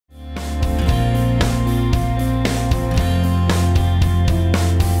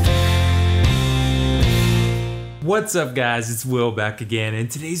What's up guys, it's Will back again,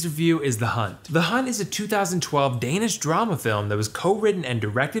 and today's review is The Hunt. The Hunt is a 2012 Danish drama film that was co-written and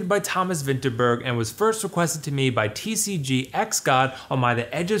directed by Thomas Vinterberg and was first requested to me by TCG XGOD on my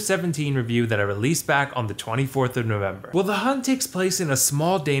The Edge of 17 review that I released back on the 24th of November. Well, The Hunt takes place in a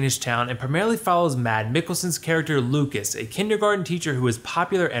small Danish town and primarily follows Mads Mikkelsen's character Lucas, a kindergarten teacher who is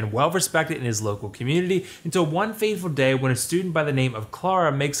popular and well respected in his local community, until one fateful day when a student by the name of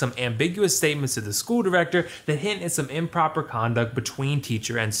Clara makes some ambiguous statements to the school director that hint at some improper conduct between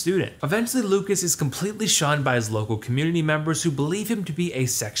teacher and student. Eventually, Lucas is completely shunned by his local community members who believe him to be a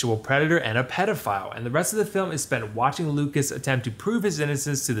sexual predator and a pedophile, and the rest of the film is spent watching Lucas attempt to prove his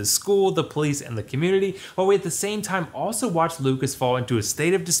innocence to the school, the police, and the community, while we at the same time also watch Lucas fall into a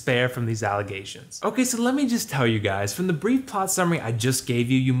state of despair from these allegations. Okay, so let me just tell you guys, from the brief plot summary I just gave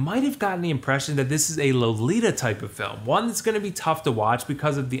you, you might have gotten the impression that this is a Lolita type of film, one that's going to be tough to watch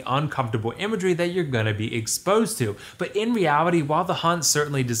because of the uncomfortable imagery that you're going to be exposed to. But in reality, while The Hunt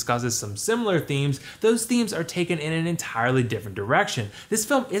certainly discusses some similar themes, those themes are taken in an entirely different direction. This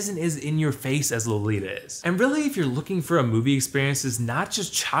film isn't as in your face as Lolita is. And really, if you're looking for a movie experience that's not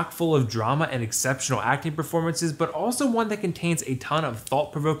just chock full of drama and exceptional acting performances, but also one that contains a ton of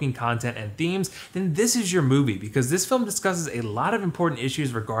thought-provoking content and themes, then this is your movie, because this film discusses a lot of important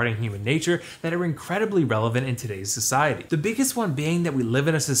issues regarding human nature that are incredibly relevant in today's society. The biggest one being that we live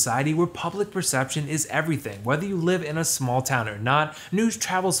in a society where public perception is everything. Whether you live in a small town or not, news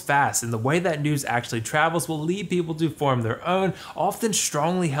travels fast, and the way that news actually travels will lead people to form their own, often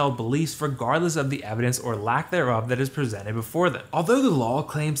strongly held beliefs regardless of the evidence or lack thereof that is presented before them. Although the law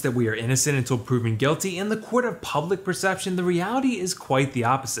claims that we are innocent until proven guilty, in the court of public perception, the reality is quite the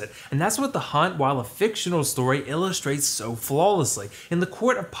opposite. And that's what The Hunt, while a fictional story, illustrates so flawlessly. In the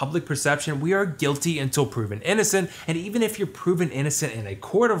court of public perception, we are guilty until proven innocent, and even if you're proven innocent in a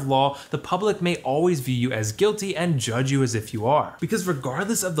court of law, the public may always view you as guilty and judge you as if you are. Because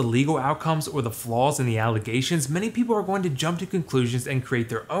regardless of the legal outcomes or the flaws in the allegations, many people are going to jump to conclusions and create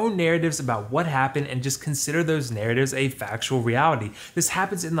their own narratives about what happened and just consider those narratives a factual reality. This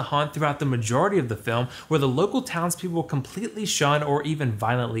happens in The Hunt throughout the majority of the film, where the local townspeople completely shun or even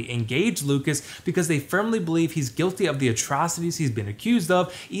violently engage Lucas because they firmly believe he's guilty of the atrocities he's been accused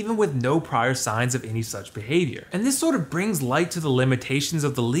of, even with no prior signs of any such behavior. And this sort of brings light to the limitations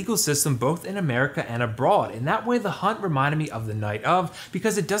of the legal system both in America and abroad. In that way, The Hunt reminded me of The Night Of,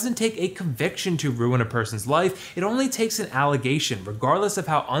 because it doesn't take a conviction to ruin a person's life, it only takes an allegation, regardless of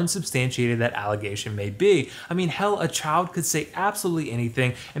how unsubstantiated that allegation may be. I mean, hell, a child could say absolutely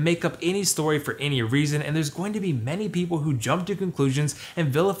anything and make up any story for any reason, and there's going to be many people who jump to conclusions and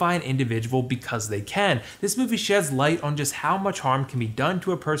vilify an individual because they can. This movie sheds light on just how much harm can be done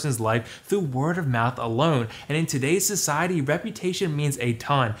to a person's life through word of mouth alone, and in today's society, reputation means a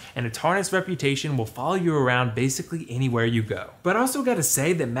ton, and a tarnished reputation will follow you around basically anywhere you go. But I also gotta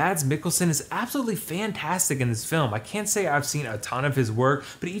say that Mads Mikkelsen is absolutely fantastic in this film. I can't say I've seen a ton of his work,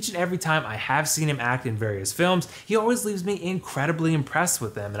 but each and every time I have seen him act in various films, he always leaves me incredibly impressed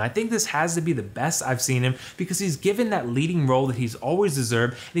with them, and I think this has to be the best I've seen him because he's given that leading role that he's always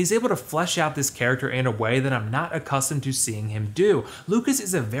deserved, and he's able to flesh out this character in a way that I'm not accustomed to seeing him do. Lucas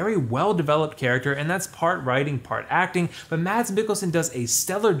is a very well-developed character, and that's part writing, part acting, but Mads Mikkelsen does a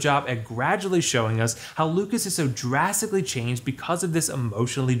stellar job at gradually showing us how Lucas is so drastically changed because of this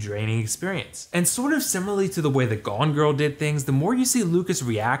emotionally draining experience. And sort of similarly to the way that Gone Girl did things, the more you see Lucas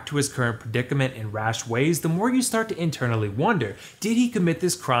react to his current predicament in rash ways, the more you start to internally wonder, did he commit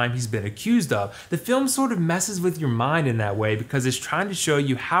this crime he's been accused of? The film sort of messes with your mind in that way because it's trying to show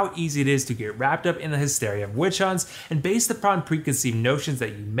you how easy it is to get wrapped up in the hysteria of witch hunts, and based upon preconceived notions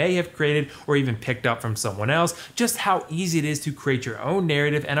that you may have created or even picked up from someone else, just how easy it is to create your own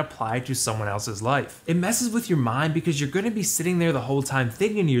narrative and apply it to someone else's life. It messes with your mind because you're going to be sitting there the whole time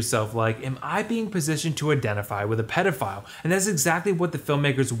thinking to yourself like, am I being positioned to identify with a pedophile? And that's exactly what the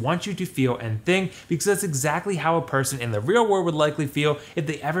filmmakers want you to feel and think, because that's exactly how a person in the real world would likely feel if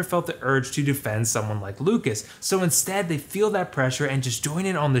they ever felt the urge to defend someone like Lucas. So instead, they feel that pressure and just join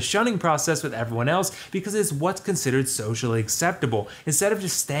in on the shunning process with everyone else because it's what's considered socially acceptable. Instead of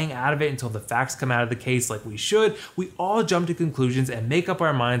just staying out of it until the facts come out of the case like we should, we all jump to conclusions and make up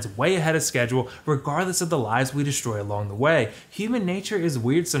our minds way ahead of schedule, regardless of the lives we destroy along the way. Human nature is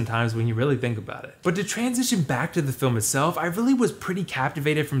weird sometimes when you really think about it. But to transition back to the film itself, I really was pretty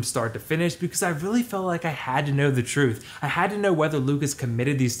captivated from start to finish because I really felt like I had to know the truth. I had to know whether Lucas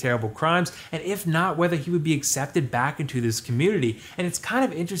committed these terrible crimes, and if not, whether he would be accepted back into this community. And it's kind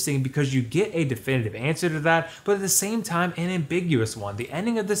of interesting because you get a definitive answer to that, but at the same time an ambiguous one. The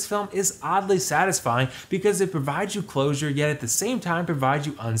ending of this film is oddly satisfying because it provides you closure, yet at the same time provides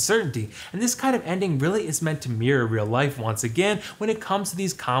you uncertainty. And this kind of ending really is meant to mirror real life once again when it comes to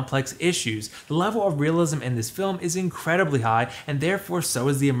these complex issues. The level of realism in this film is incredibly high, and therefore so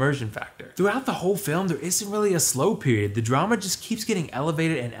is the immersion factor. Throughout the whole film, there isn't really a slow period. The drama just keeps getting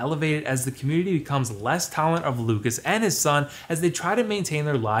elevated and elevated as the community becomes less tolerant of Lucas and his son as they try to maintain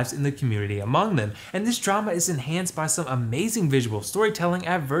their lives in the community among them. And this drama is enhanced by some amazing visual storytelling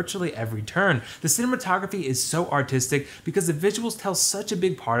at virtually every turn. The cinematography is so artistic because the visuals tell such a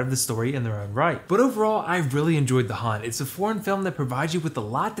big part of the story in their own right. But overall, I really enjoyed The Hunt. It's a foreign film that provides you with a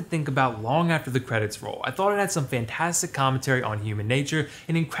lot to think about long after the credits roll. I thought it had some fantastic commentary on human nature,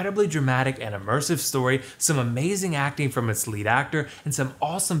 an incredibly dramatic and immersive story, some amazing acting from its lead actor, and some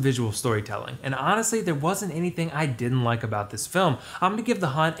awesome visual storytelling. And honestly, there wasn't anything I didn't like about this film. I'm gonna give The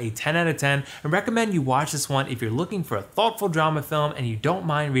Hunt a 10 out of 10 and recommend you watch this one if you're looking for a thoughtful drama film and you don't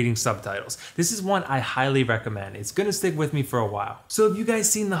mind reading subtitles. This is one I highly recommend. It's gonna stick with me for a while. So have you guys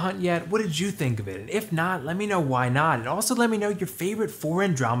seen The Hunt yet? What did you think of it? And if not, let me know why not. And also let me know your favorite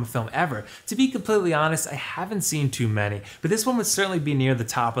foreign drama film ever. To be completely honest, I haven't seen too many, but this one would certainly be near the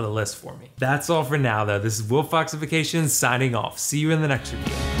top of the list for me. That's all for now though. This is WillFoxification signing off. See you in the next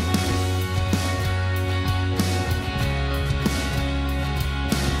video.